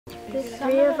The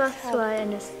three of us were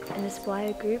in a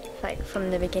Spire group, like from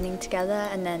the beginning together,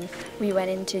 and then we went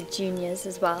into juniors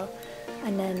as well,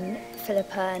 and then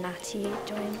Philippa and Atty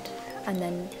joined, and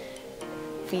then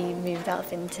we moved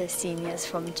up into seniors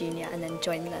from junior and then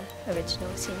joined the original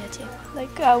senior team.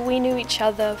 Like we knew each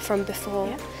other from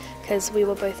before because we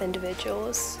were both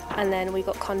individuals, and then we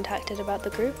got contacted about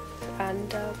the group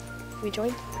and we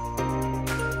joined.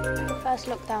 The first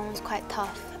lockdown was quite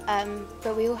tough,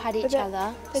 but we all had each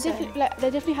other. They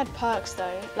definitely had perks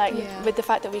though, with the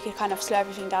fact that we could kind of slow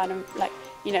everything down and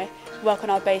work on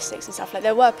our basics and stuff. Like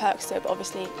there were perks to it, but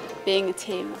obviously being a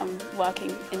team and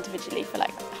working individually for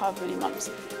like however many months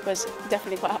was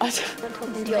definitely quite hard.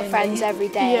 Talking to your friends every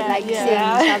day, seeing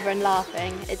each other and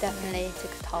laughing, it definitely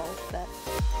took a toll. But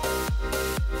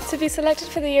to be selected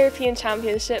for the European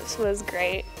Championships was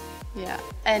great. Yeah,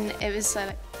 and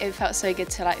it felt so good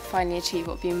to finally achieve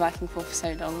what we've been working for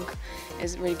so long. It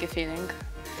was a really good feeling.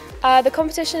 The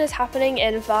competition is happening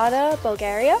in Varna,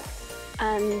 Bulgaria.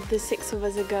 And the 6 of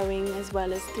us are going, as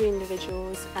well as 3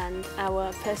 individuals, and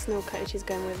our personal coach is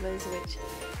going with us, which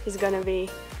is going to be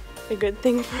a good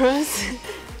thing for us.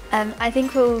 I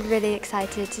think we're all really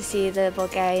excited to see the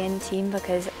Bulgarian team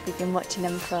because we've been watching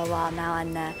them for a while now,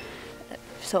 and they're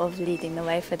sort of leading the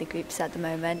way for the groups at the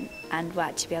moment, and we'll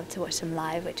actually be able to watch them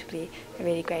live, which will be a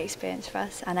really great experience for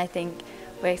us. And I think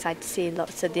we're excited to see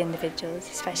lots of the individuals,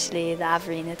 especially the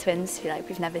Averina twins, who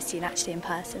we've never seen actually in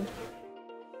person.